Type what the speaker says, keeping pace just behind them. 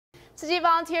City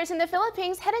volunteers in the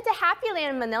Philippines headed to Happy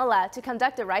Land in Manila to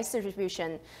conduct a rice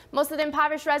distribution. Most of the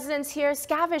impoverished residents here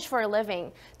scavenge for a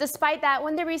living. Despite that,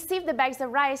 when they received the bags of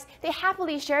rice, they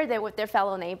happily shared it with their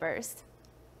fellow neighbors.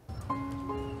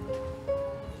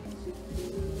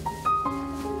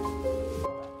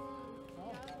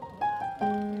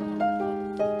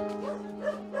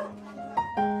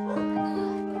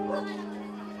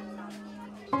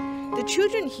 The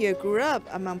children here grew up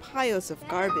among piles of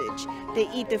garbage. They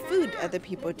eat the food other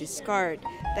people discard.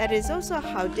 That is also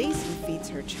how Daisy feeds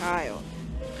her child.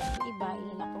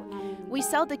 We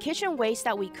sell the kitchen waste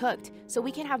that we cooked, so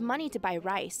we can have money to buy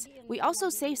rice. We also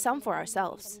save some for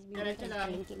ourselves.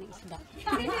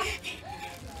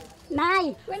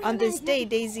 On this day,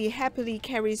 Daisy happily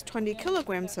carries 20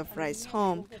 kilograms of rice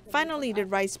home. Finally, the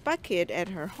rice bucket at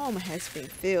her home has been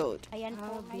filled.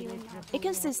 It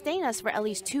can sustain us for at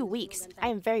least 2 weeks. I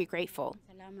am very grateful.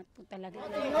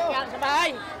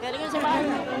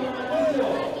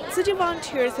 City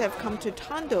volunteers have come to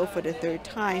Tondo for the third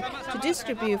time to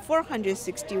distribute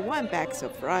 461 bags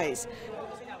of rice.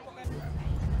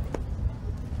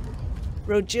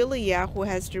 Rogelia, who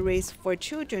has to raise 4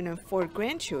 children and 4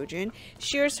 grandchildren,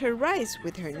 shares her rice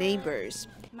with her neighbors.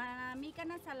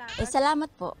 Salamat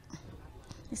po.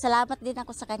 Salamat din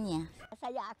ako sa kanya.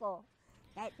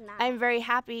 I am very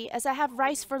happy as I have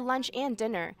rice for lunch and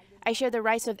dinner. I share the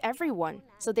rice with everyone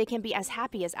so they can be as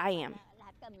happy as I am.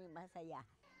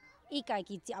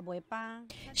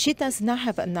 She does not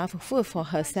have enough food for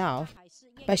herself,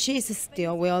 but she is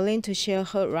still willing to share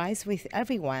her rice with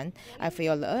everyone. I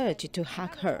feel the urge to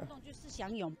hug her.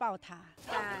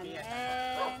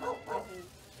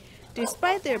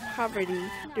 Despite their poverty,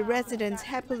 the residents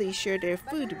happily share their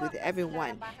food with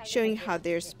everyone, showing how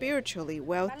they're spiritually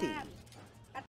wealthy.